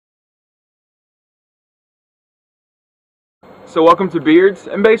So welcome to Beards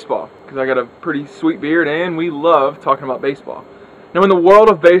and Baseball, because I got a pretty sweet beard and we love talking about baseball. Now in the world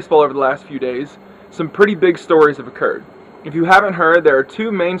of baseball over the last few days, some pretty big stories have occurred. If you haven't heard, there are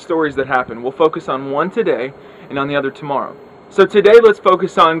two main stories that happened. We'll focus on one today and on the other tomorrow. So today let's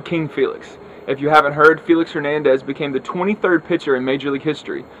focus on King Felix. If you haven't heard, Felix Hernandez became the 23rd pitcher in Major League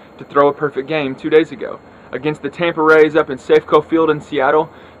history to throw a perfect game 2 days ago against the Tampa Rays up in Safeco Field in Seattle,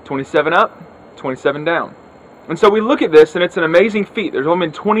 27 up, 27 down. And so we look at this, and it's an amazing feat. There's only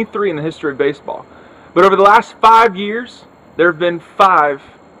been 23 in the history of baseball. But over the last 5 years, there have been 5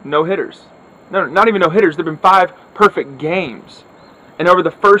 no-hitters. No, not even no-hitters. There have been 5 perfect games. And over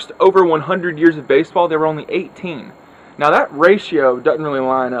the first over 100 years of baseball, there were only 18. Now that ratio doesn't really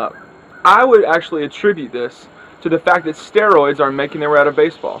line up. I would actually attribute this to the fact that steroids are making their way out of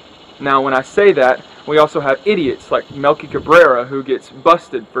baseball. Now when I say that, we also have idiots like Melky Cabrera who gets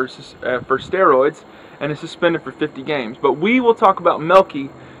busted for steroids and is suspended for 50 games. But we will talk about Melky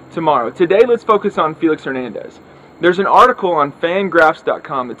tomorrow. Today, let's focus on Felix Hernandez. There's an article on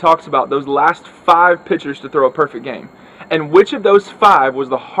Fangraphs.com that talks about those last 5 pitchers to throw a perfect game, and which of those 5 was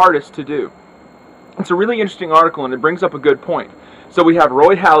the hardest to do. It's a really interesting article, and it brings up a good point. So we have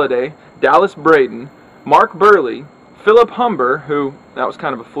Roy Halladay, Dallas Braden, Mark Buehrle, Philip Humber, who, that was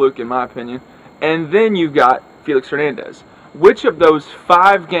kind of a fluke in my opinion, and then you've got Felix Hernandez. Which of those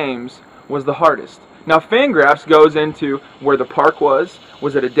 5 games was the hardest? Now Fangraphs goes into where the park was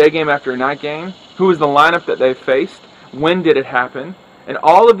it a day game after a night game, who was the lineup that they faced, when did it happen, and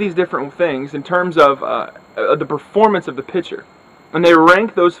all of these different things in terms of the performance of the pitcher. And they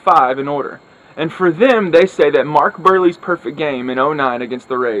rank those 5 in order. And for them, they say that Mark Buehrle's perfect game in '09 against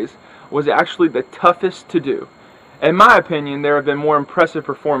the Rays was actually the toughest to do. In my opinion, there have been more impressive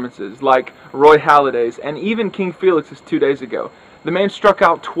performances like Roy Halladay's and even King Felix's 2 days ago. The man struck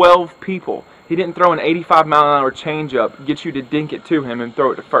out 12 people. He didn't throw an 85-mile-an-hour changeup, get you to dink it to him and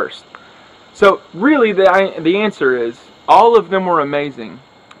throw it to first. So really the answer is all of them were amazing.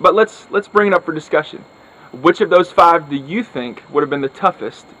 But let's bring it up for discussion. Which of those 5 do you think would have been the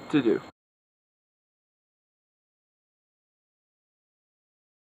toughest to do?